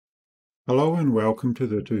Hello and welcome to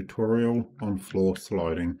the tutorial on floor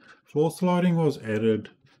sliding. Floor sliding was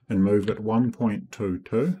added in MoveIt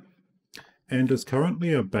 1.22 and is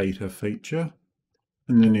currently a beta feature.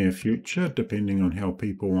 In the near future, depending on how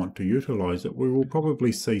people want to utilize it, we will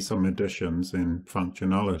probably see some additions and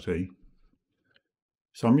functionality.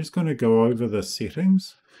 So I'm just going to go over the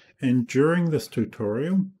settings, and during this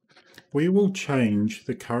tutorial we will change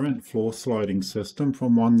the current floor sliding system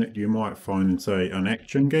from one that you might find in, say, an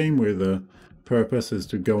action game where the purpose is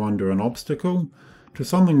to go under an obstacle to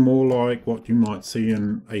something more like what you might see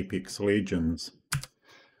in Apex Legends.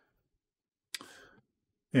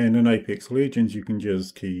 And in Apex Legends you can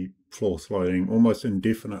just keep floor sliding almost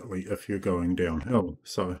indefinitely if you're going downhill.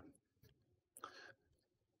 So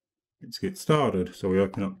let's get started. So we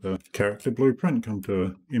open up the character blueprint, come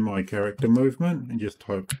to MI character movement and just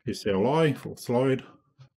type SLI for slide.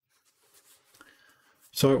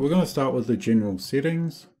 So we're going to start with the general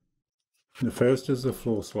settings. The first is the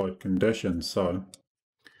floor slide conditions. So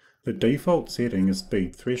the default setting is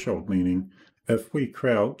speed threshold, meaning if we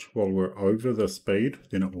crouch while we're over the speed,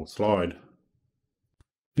 then it will slide.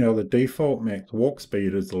 Now the default max walk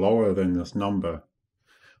speed is lower than this number,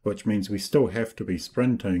 which means we still have to be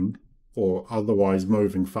sprinting or otherwise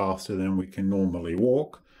moving faster than we can normally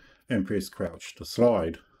walk and press crouch to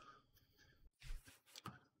slide.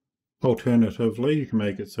 Alternatively, you can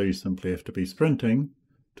make it so you simply have to be sprinting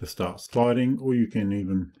to start sliding, or you can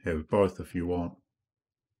even have both if you want.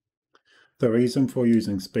 The reason for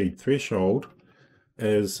using speed threshold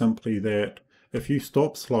is simply that if you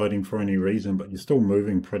stop sliding for any reason but you're still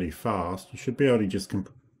moving pretty fast, you should be able to just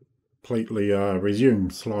completely resume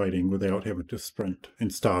sliding without having to sprint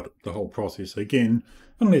and start the whole process again,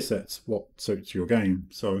 unless that's what suits your game.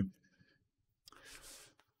 So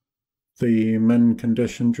the min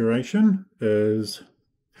condition duration is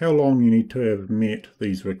how long you need to have met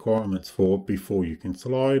these requirements for before you can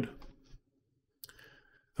slide.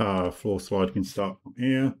 Floor slide can start from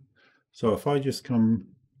here. So if I just come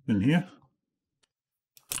in here,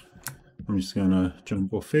 I'm just going to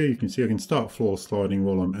jump off here. You can see I can start floor sliding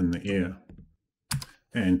while I'm in the air.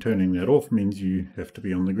 And turning that off means you have to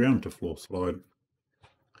be on the ground to floor slide.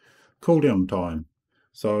 Cooldown time.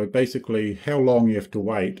 So basically how long you have to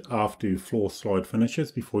wait after your floor slide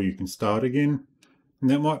finishes before you can start again. And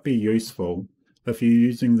that might be useful if you're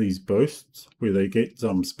using these boosts where they get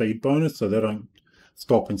some speed bonus so they don't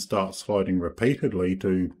stop and start sliding repeatedly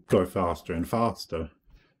to go faster and faster.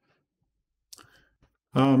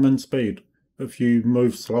 Min speed. If you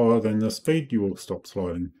move slower than the speed, you will stop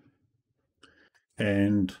sliding.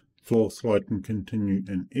 And floor slide can continue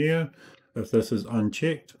in air. If this is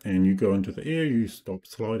unchecked and you go into the air, you stop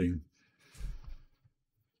sliding.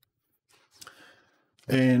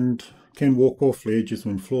 And can walk off ledges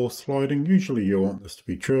when floor sliding. Usually you want this to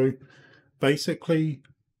be true. Basically,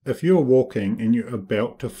 if you're walking and you're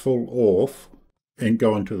about to fall off and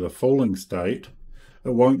go into the falling state,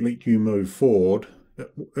 it won't let you move forward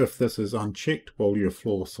if this is unchecked while you're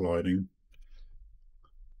floor sliding.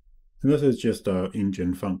 And this is just an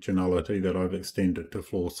engine functionality that I've extended to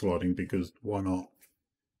floor sliding because why not?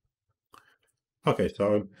 Okay,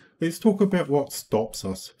 so let's talk about what stops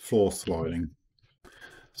us floor sliding.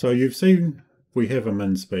 So you've seen we have a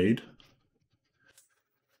min speed.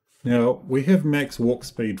 Now we have max walk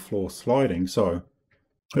speed floor sliding, so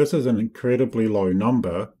this is an incredibly low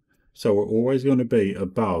number, so we're always going to be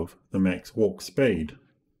above the max walk speed.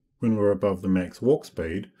 When we're above the max walk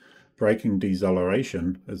speed, braking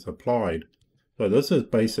deceleration is applied. So this is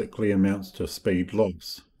basically amounts to speed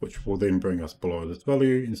loss, which will then bring us below this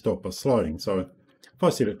value and stop us sliding. So if I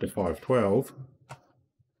set it to 512,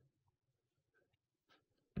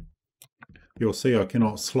 you'll see I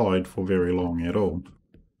cannot slide for very long at all.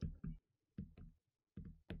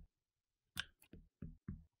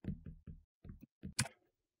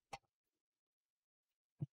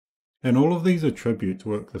 And all of these attributes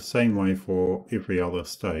work the same way for every other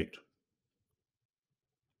state.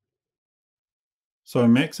 So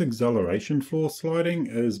max acceleration floor sliding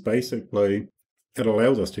is basically, it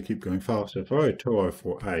allows us to keep going faster. If I had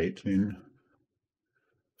 2048, then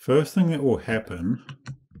first thing that will happen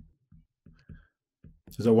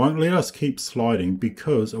is it won't let us keep sliding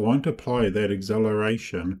because it won't apply that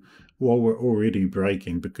acceleration while we're already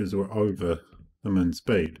braking because we're over the min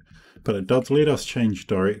speed. But it does let us change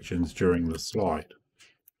directions during the slide.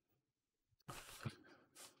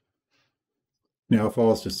 Now if I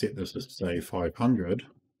was to set this as, say, 500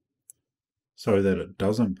 so that it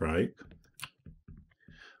doesn't brake,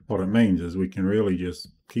 what it means is we can really just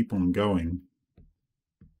keep on going,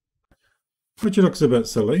 which looks a bit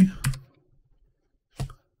silly.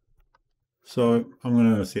 So I'm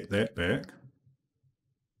going to set that back.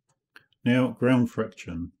 Now ground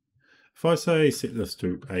friction. If I say set this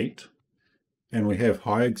to 8 and we have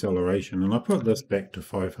high acceleration, and I put this back to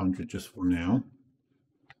 500 just for now,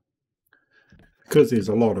 because there's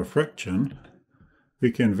a lot of friction,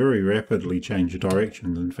 we can very rapidly change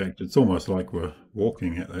directions. In fact, it's almost like we're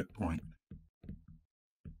walking at that point.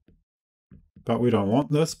 But we don't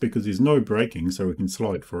want this because there's no braking, so we can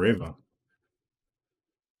slide forever.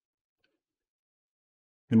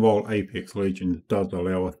 And while Apex Legends does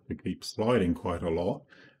allow us to keep sliding quite a lot,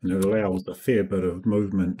 and it allows a fair bit of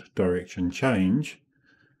movement direction change,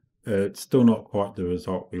 it's still not quite the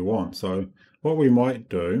result we want. So what we might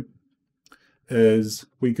do is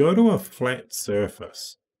we go to a flat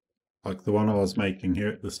surface, like the one I was making here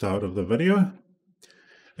at the start of the video,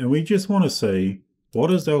 and we just want to see what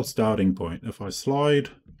is our starting point. If I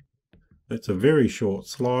slide, it's a very short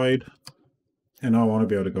slide, and I want to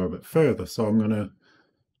be able to go a bit further, so I'm going to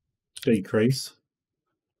decrease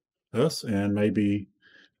this and maybe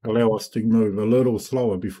allow us to move a little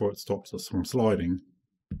slower before it stops us from sliding.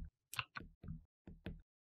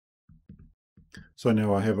 So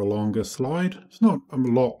now I have a longer slide. It's not a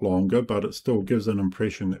lot longer, but it still gives an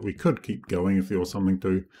impression that we could keep going if there was something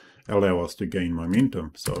to allow us to gain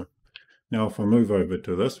momentum. So now if I move over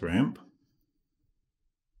to this ramp,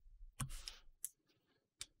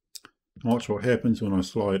 watch what happens when I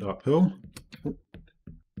slide uphill.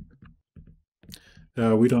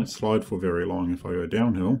 We don't slide for very long if I go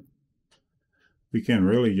downhill. We can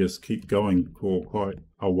really just keep going for quite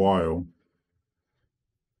a while.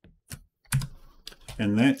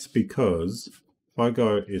 And that's because if I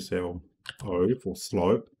go SLO for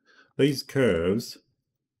slope, these curves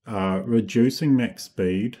are reducing max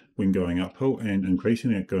speed when going uphill and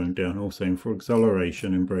increasing it going downhill, same for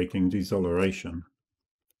acceleration and braking deceleration.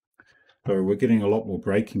 So we're getting a lot more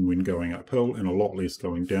braking when going uphill and a lot less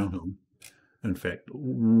going downhill. In fact,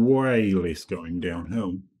 way less going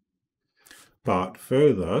downhill. But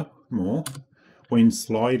furthermore, when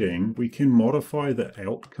sliding, we can modify the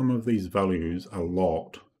outcome of these values a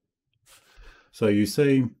lot. So you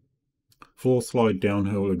see, for slide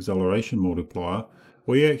downhill acceleration multiplier,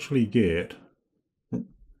 we actually get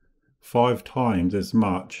 5 times as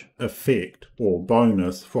much effect or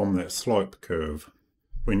bonus from that slope curve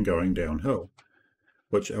when going downhill,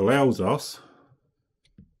 which allows us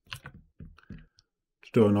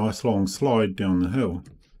to do a nice long slide down the hill,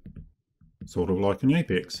 sort of like an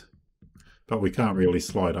apex. But we can't really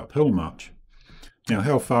slide uphill much. Now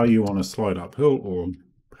how far you want to slide uphill or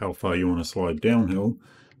how far you want to slide downhill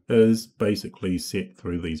is basically set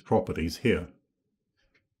through these properties here.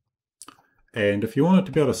 And if you wanted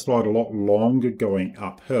to be able to slide a lot longer going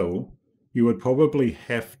uphill, you would probably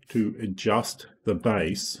have to adjust the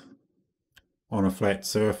base on a flat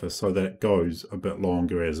surface so that it goes a bit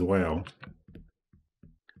longer as well.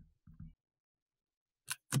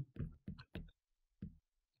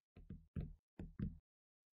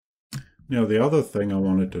 Now the other thing I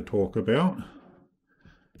wanted to talk about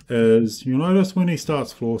is, you notice when he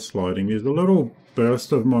starts floor sliding, there's a little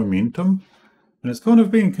burst of momentum, and it's kind of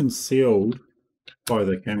being concealed by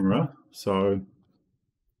the camera. So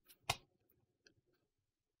if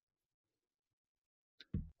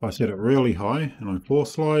I set it really high and I floor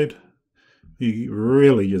slide, you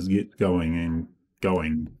really just get going and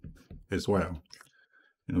going as well.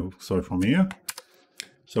 So from here,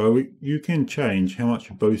 so you can change how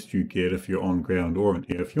much boost you get if you're on ground or in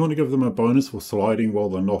air. If you want to give them a bonus for sliding while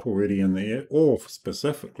they're not already in the air, or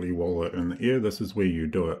specifically while they're in the air, this is where you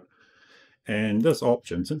do it. And this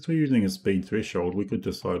option, since we're using a speed threshold, we could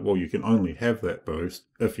decide, well, you can only have that boost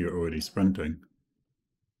if you're already sprinting.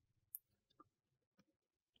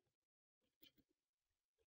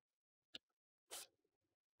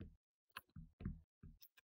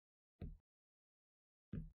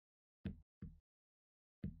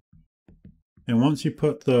 And once you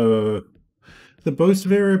put the boost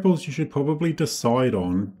variables, you should probably decide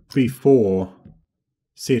on before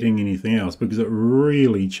setting anything else, because it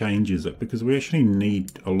really changes it, because we actually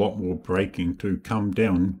need a lot more braking to come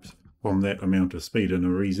down from that amount of speed in a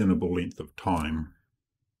reasonable length of time.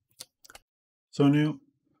 So now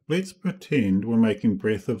let's pretend we're making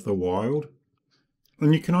Breath of the Wild,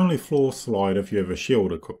 and you can only floor slide if you have a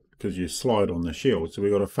shield equipped, because you slide on the shield. So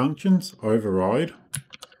we've got a functions override,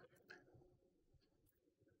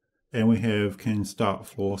 and we have can start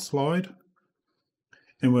floor slide,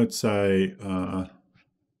 and we'd say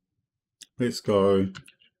let's go,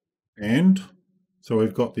 and so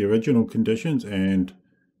we've got the original conditions and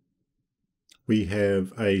we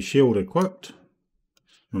have a shield equipped.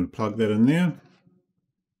 I'm going to plug that in there,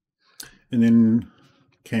 and then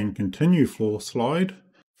can continue floor slide,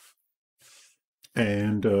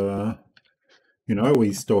 and you know,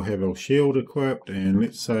 we still have our shield equipped, and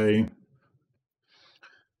let's say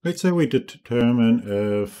we determine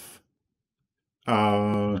if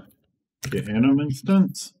the anim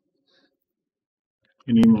instance,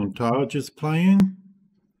 any montage is playing.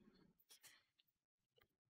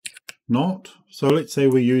 Not. So let's say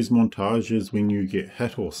we use montages when you get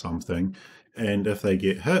hit or something, and if they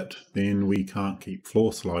get hit, then we can't keep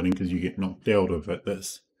floor sliding because you get knocked out of it.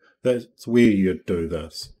 That's where you'd do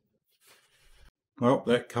this. Well,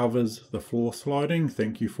 that covers the floor sliding.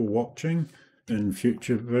 Thank you for watching. In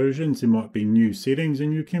future versions, there might be new settings,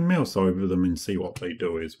 and you can mouse over them and see what they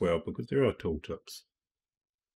do as well, because there are tooltips.